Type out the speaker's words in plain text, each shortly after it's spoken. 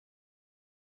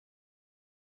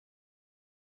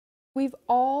We've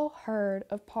all heard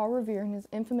of Paul Revere and his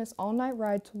infamous all-night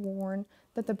ride to warn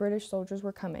that the British soldiers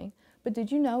were coming. But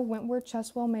did you know Wentworth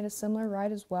Cheswell made a similar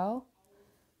ride as well?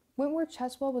 Wentworth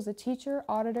Cheswell was a teacher,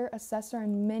 auditor, assessor,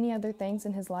 and many other things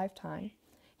in his lifetime.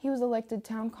 He was elected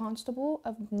town constable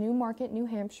of Newmarket, New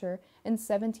Hampshire in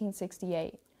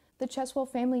 1768. The Cheswell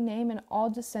family name and all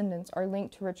descendants are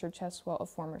linked to Richard Cheswell, a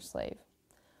former slave.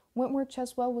 Wentworth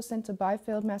Cheswell was sent to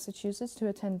Byfield, Massachusetts to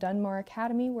attend Dunmore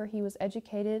Academy, where he was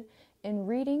educated in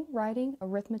reading, writing,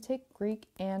 arithmetic, Greek,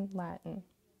 and Latin.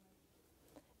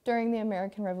 During the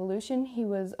American Revolution, he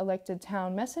was elected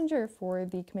town messenger for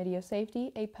the Committee of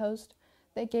Safety, a post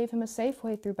that gave him a safe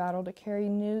way through battle to carry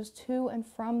news to and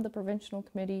from the Provincial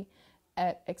Committee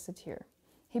at Exeter.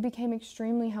 He became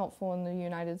extremely helpful in the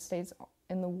United States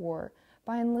in the war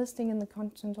by enlisting in the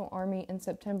Continental Army in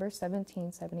September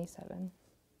 1777.